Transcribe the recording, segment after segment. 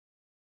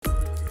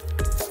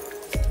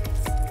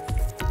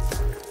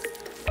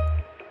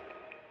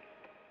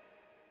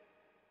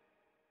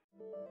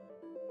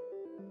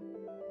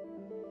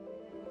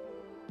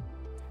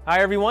Hi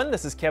everyone,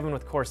 this is Kevin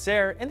with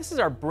Corsair, and this is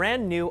our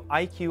brand new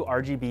iCUE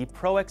RGB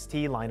Pro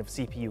XT line of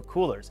CPU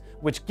coolers,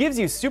 which gives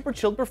you super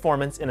chilled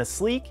performance in a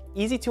sleek,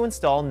 easy to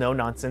install,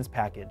 no-nonsense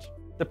package.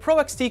 The Pro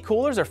XT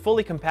coolers are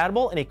fully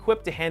compatible and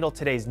equipped to handle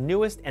today's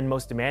newest and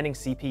most demanding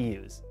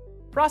CPUs.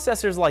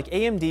 Processors like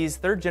AMD's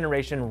 3rd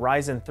generation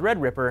Ryzen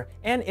Threadripper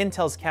and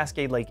Intel's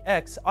Cascade Lake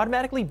X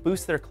automatically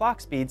boost their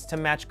clock speeds to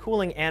match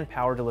cooling and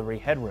power delivery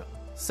headroom.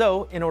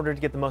 So, in order to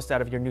get the most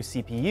out of your new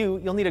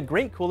CPU, you'll need a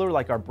great cooler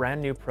like our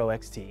brand new Pro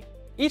XT.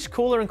 Each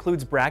cooler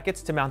includes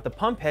brackets to mount the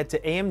pump head to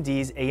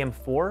AMD's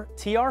AM4,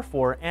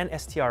 TR4, and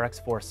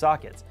STRX4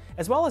 sockets,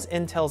 as well as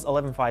Intel's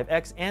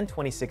 115X and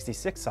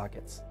 2066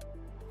 sockets.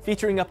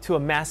 Featuring up to a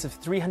massive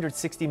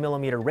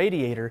 360mm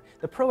radiator,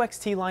 the Pro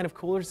XT line of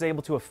coolers is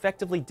able to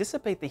effectively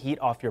dissipate the heat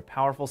off your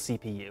powerful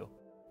CPU.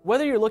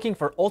 Whether you're looking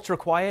for ultra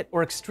quiet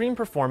or extreme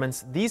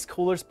performance, these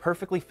coolers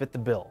perfectly fit the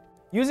bill.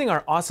 Using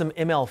our awesome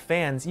ML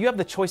fans, you have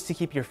the choice to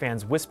keep your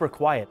fans whisper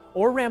quiet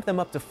or ramp them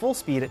up to full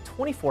speed at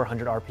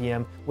 2400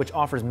 RPM, which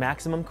offers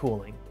maximum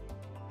cooling.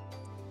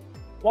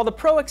 While the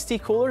Pro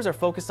XT coolers are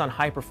focused on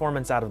high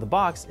performance out of the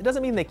box, it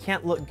doesn't mean they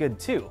can't look good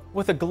too.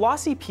 With a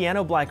glossy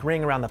piano black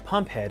ring around the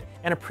pump head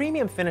and a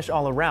premium finish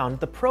all around,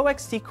 the Pro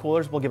XT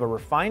coolers will give a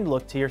refined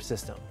look to your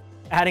system.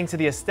 Adding to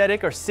the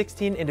aesthetic are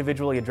 16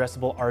 individually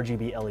addressable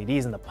RGB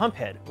LEDs in the pump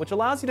head, which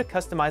allows you to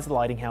customize the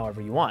lighting however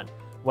you want,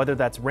 whether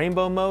that's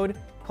rainbow mode,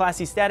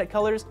 classy static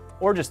colors,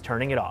 or just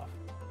turning it off.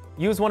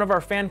 Use one of our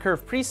fan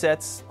curve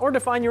presets, or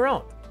define your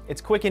own. It's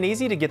quick and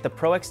easy to get the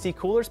Pro XT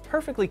coolers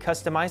perfectly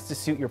customized to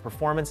suit your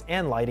performance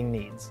and lighting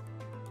needs.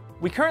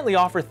 We currently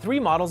offer 3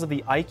 models of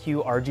the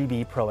iCUE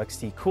RGB Pro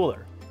XT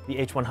cooler, the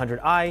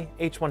H100i,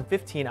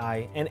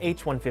 H115i, and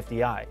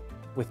H150i,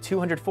 with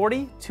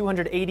 240,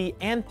 280,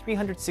 and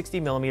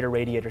 360mm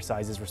radiator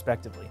sizes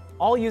respectively,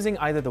 all using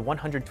either the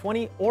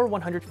 120 or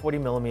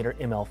 140mm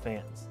ML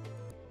fans.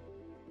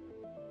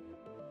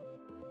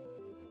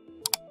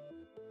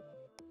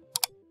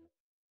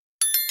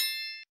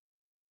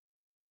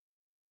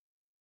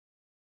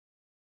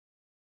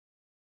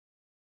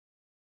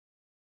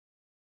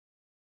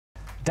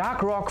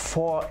 DarkRock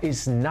 4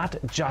 is not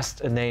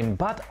just a name,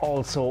 but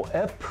also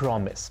a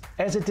promise,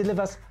 as it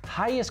delivers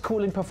highest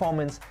cooling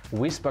performance,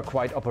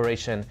 whisper-quiet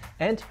operation,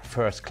 and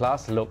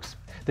first-class looks.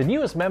 The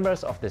newest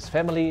members of this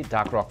family,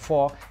 DarkRock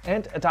 4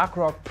 and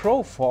DarkRock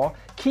Pro 4,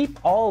 keep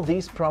all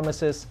these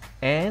promises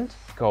and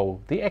go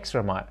the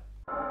extra mile.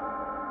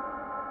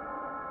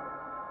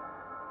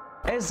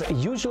 As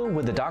usual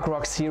with the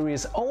DarkRock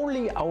series,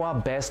 only our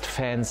best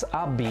fans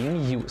are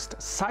being used.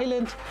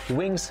 Silent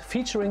wings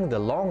featuring the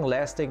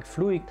long-lasting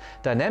fluid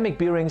dynamic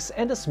bearings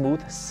and a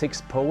smooth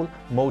 6-pole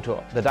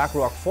motor. The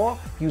DarkRock 4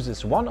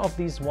 uses one of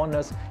these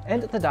wonders,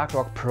 and the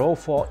DarkRock Pro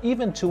 4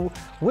 even 2,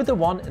 with the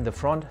one in the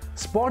front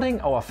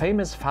sporting our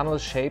famous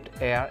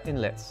funnel-shaped air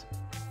inlets.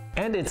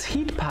 And its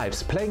heat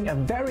pipes, playing a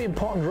very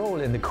important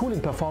role in the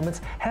cooling performance,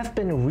 have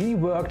been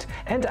reworked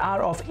and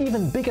are of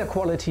even bigger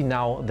quality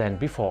now than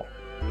before.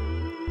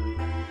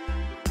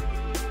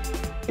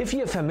 If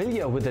you're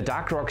familiar with the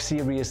DarkRock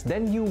series,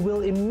 then you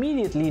will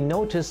immediately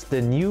notice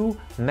the new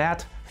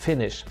matte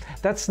finish.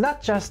 That's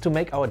not just to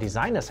make our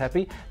designers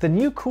happy. The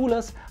new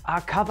coolers are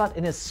covered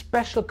in a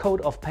special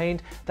coat of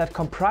paint that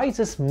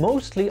comprises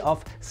mostly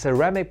of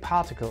ceramic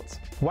particles.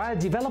 While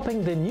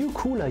developing the new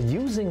cooler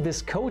using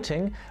this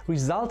coating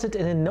resulted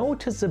in a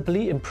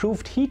noticeably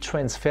improved heat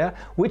transfer,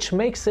 which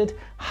makes it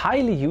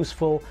highly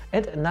useful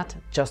and not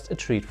just a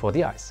treat for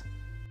the eyes.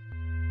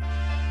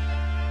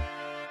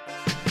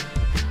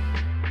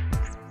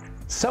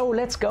 So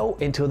let's go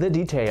into the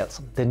details.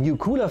 The new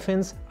cooler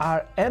fins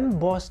are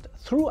embossed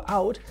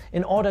throughout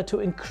in order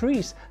to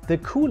increase the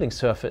cooling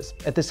surface.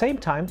 At the same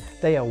time,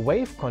 they are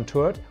wave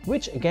contoured,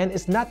 which again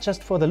is not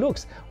just for the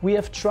looks. We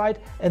have tried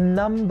a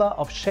number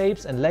of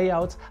shapes and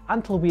layouts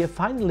until we have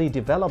finally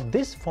developed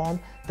this form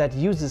that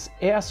uses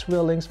air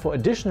swirlings for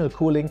additional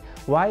cooling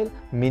while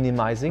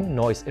minimizing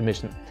noise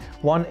emission.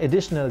 One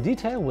additional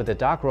detail with the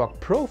DarkRock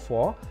Pro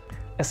 4,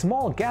 a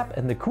small gap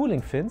in the cooling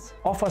fins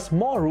offers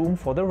more room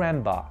for the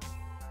RAM bar.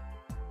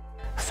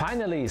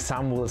 Finally,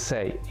 some will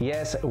say,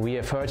 yes, we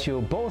have heard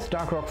you, both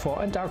DarkRock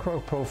 4 and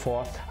DarkRock Pro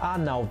 4 are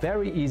now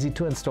very easy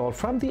to install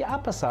from the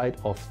upper side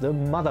of the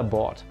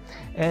motherboard.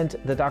 And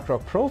the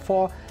DarkRock Pro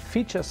 4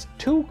 features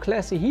 2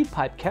 classy heat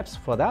pipe caps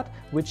for that,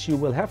 which you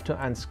will have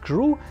to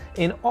unscrew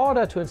in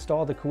order to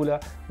install the cooler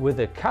with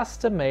a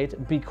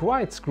custom-made Be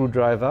Quiet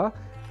screwdriver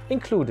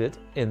included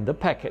in the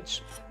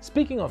package.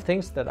 Speaking of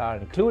things that are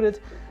included,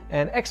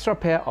 an extra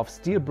pair of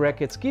steel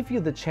brackets give you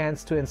the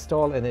chance to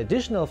install an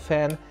additional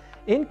fan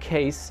in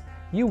case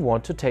you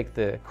want to take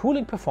the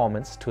cooling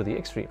performance to the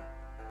extreme.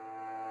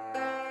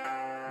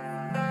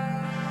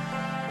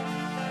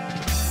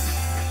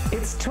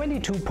 It's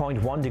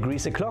 22.1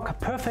 degrees o'clock,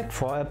 perfect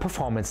for a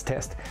performance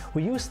test.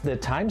 We used the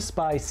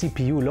TimeSpy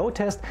CPU load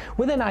test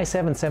with an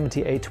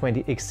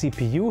i7-7820X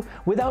CPU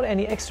without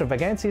any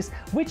extravagancies,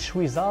 which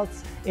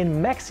results in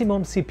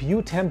maximum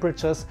CPU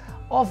temperatures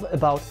of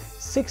about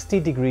 60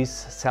 degrees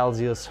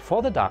Celsius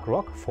for the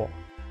DarkRock 4.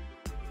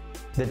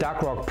 The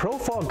Darkrock Pro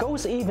 4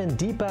 goes even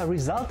deeper,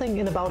 resulting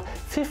in about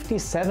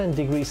 57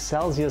 degrees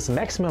Celsius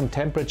maximum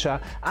temperature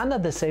under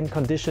the same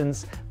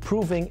conditions,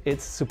 proving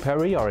its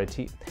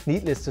superiority.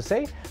 Needless to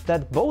say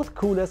that both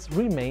coolers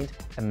remained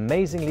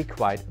amazingly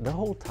quiet the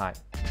whole time.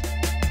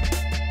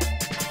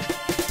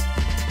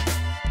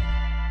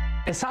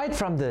 Aside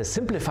from the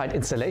simplified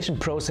installation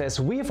process,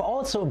 we've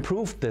also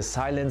improved the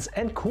silence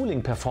and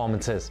cooling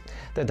performances.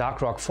 The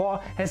Darkrock 4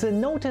 has a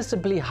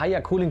noticeably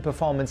higher cooling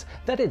performance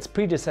than its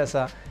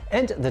predecessor,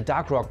 and the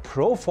Darkrock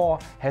Pro 4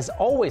 has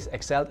always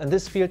excelled in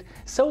this field,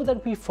 so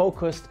that we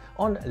focused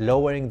on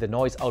lowering the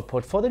noise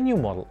output for the new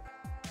model,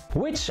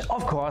 which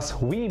of course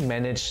we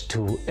managed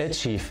to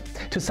achieve.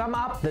 To sum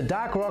up, the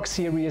Darkrock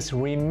series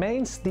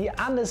remains the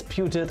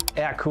undisputed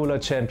air cooler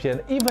champion,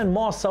 even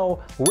more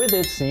so with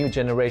its new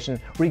generation,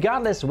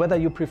 regardless whether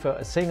you prefer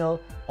a single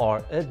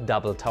or a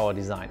double tower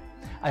design.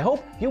 I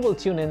hope you will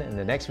tune in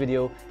the next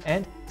video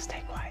and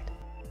stay quiet.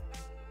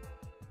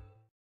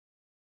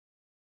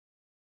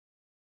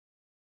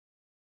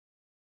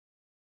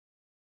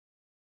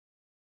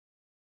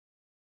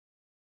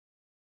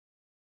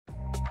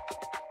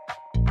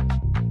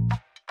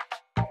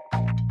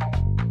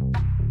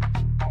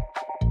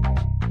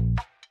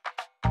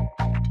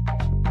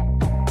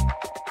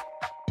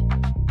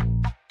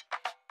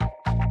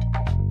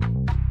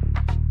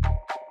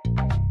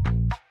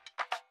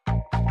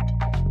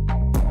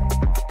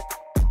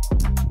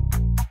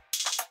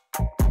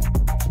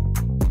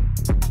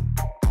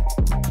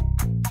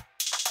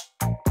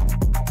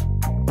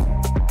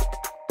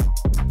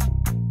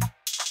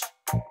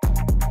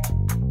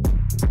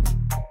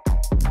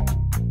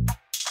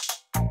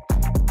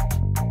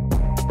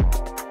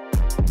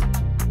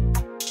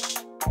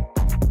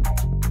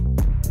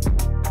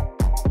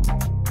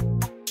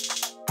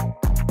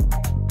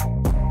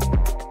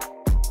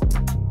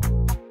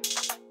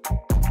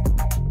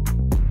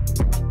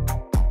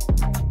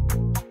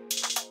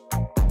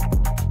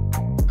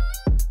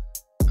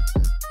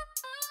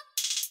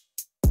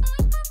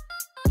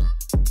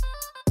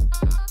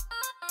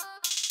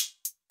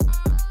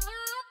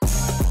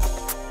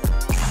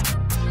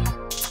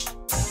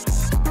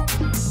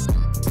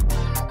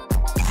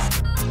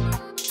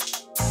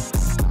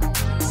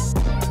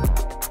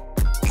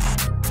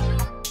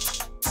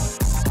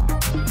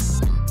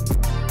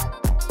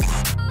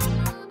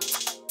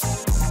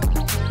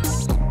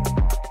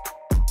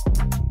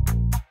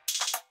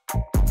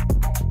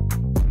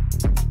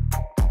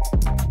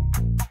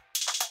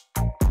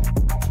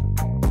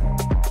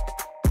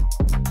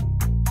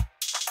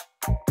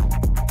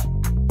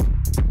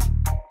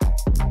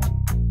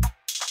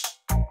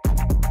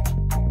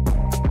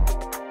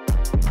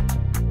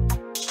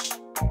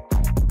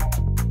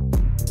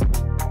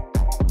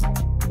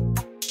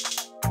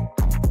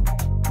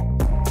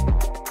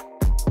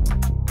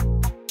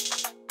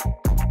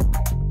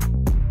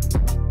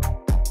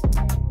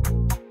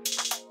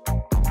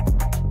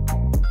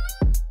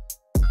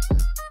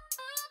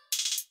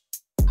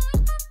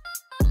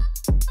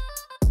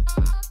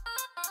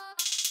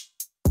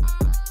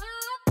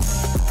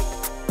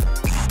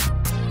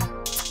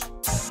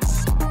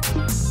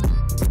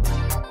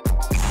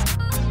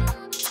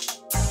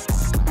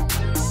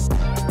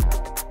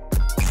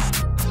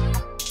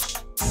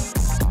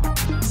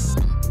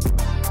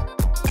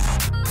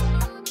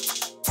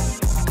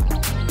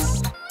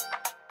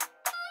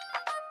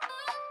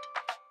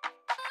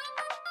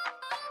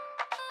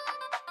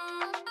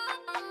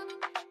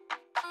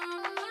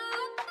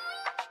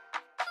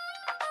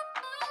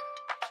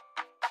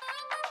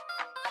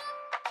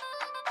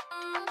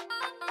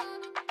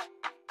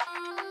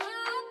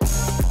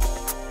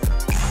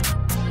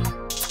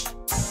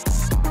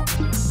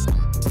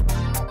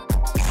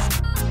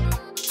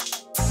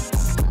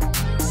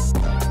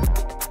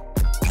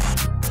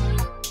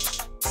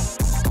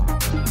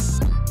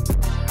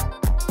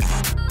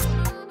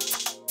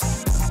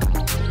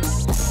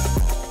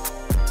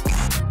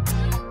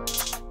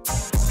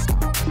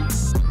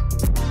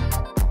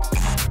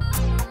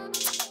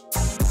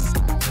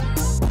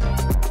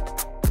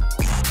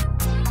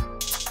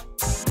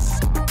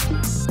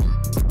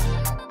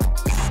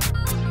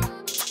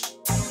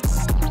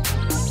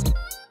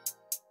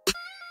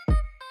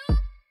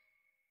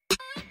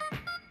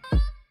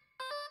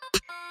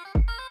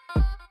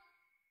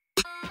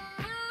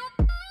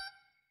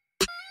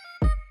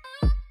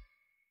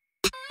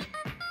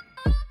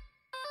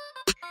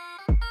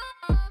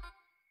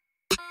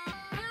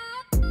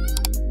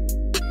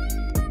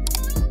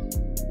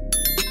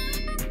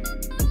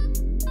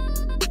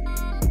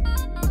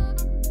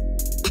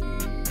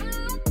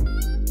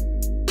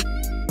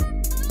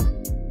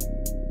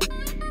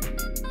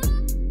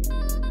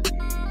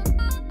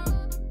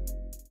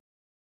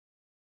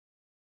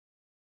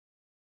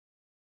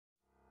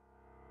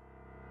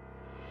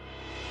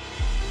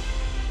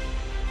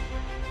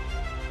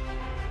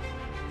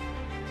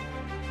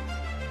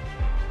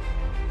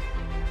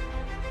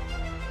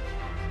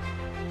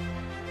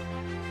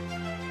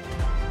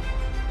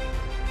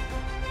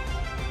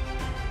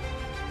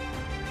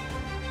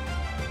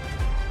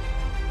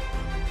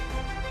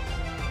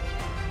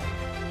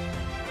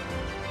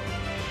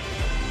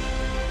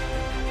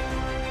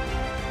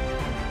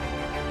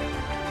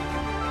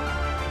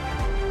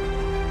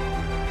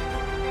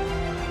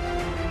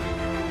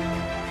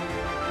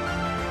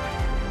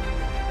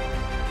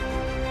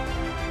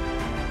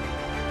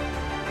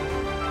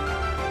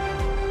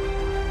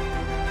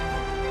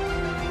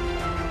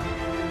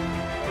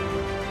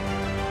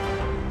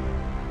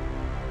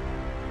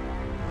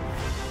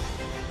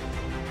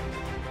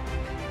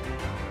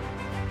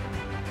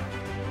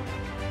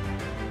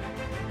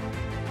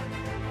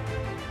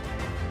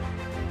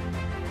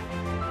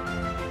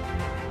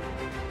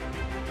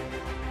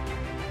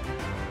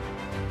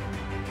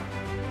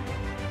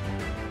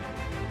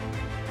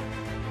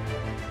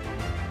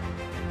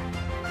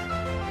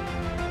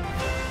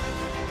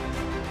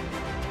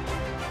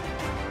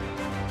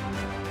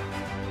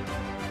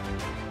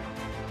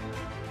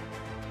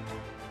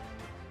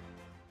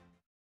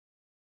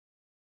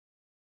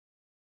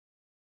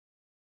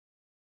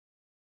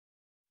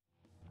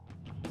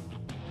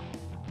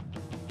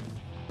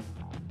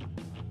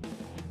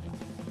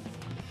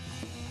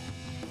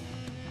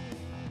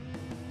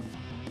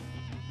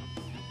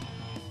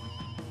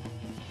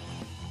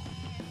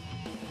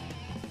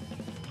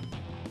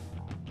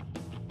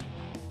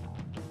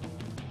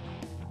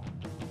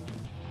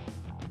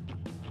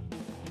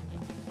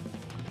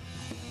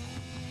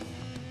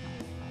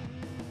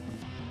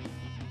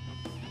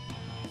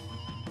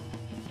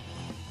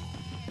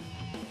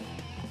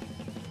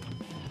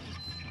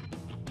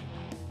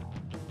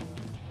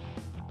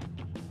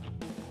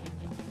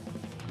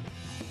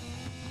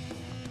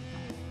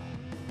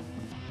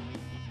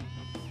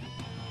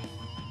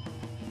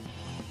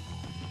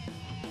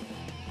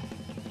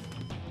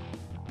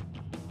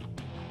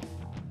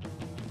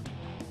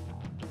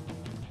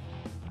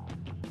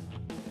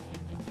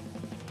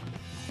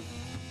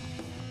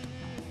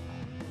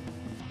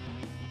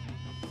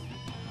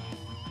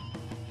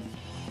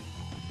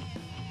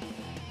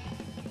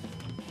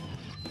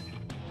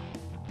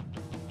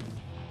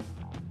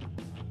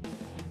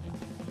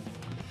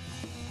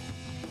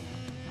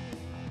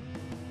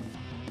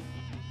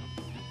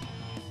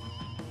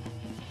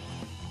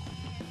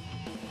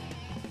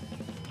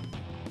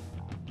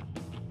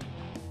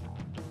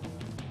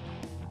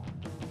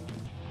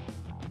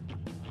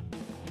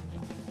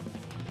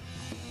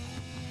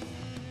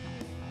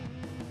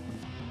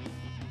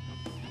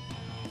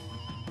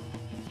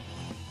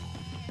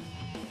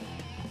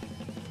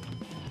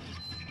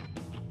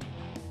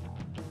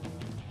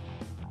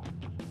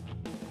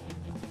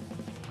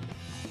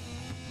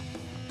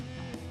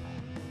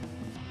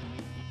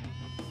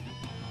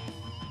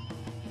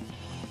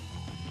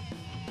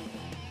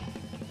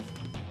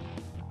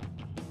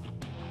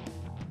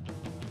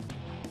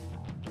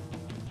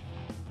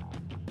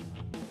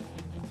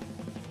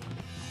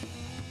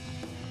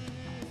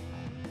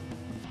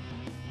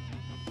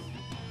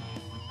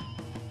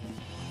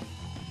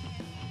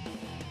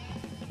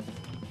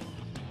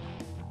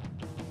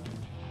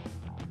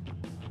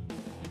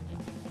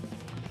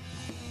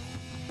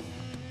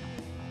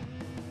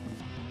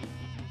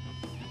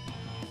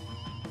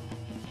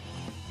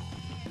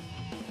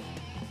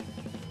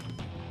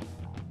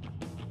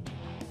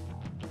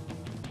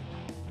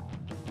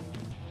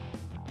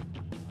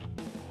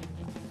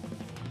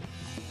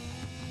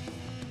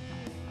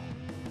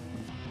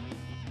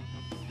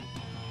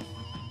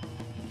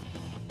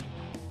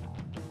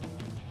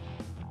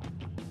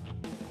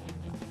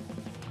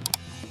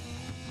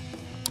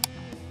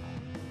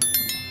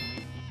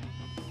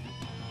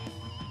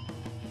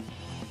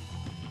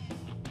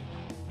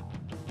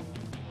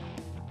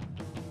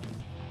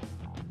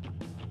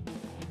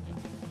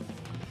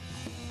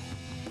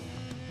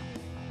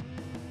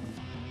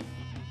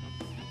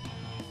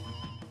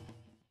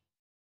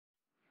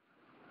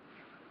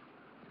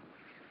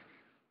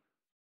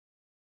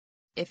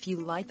 If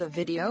you like the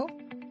video,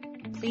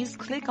 please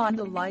click on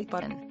the like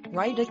button,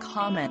 write a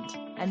comment,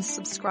 and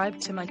subscribe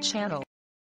to my channel.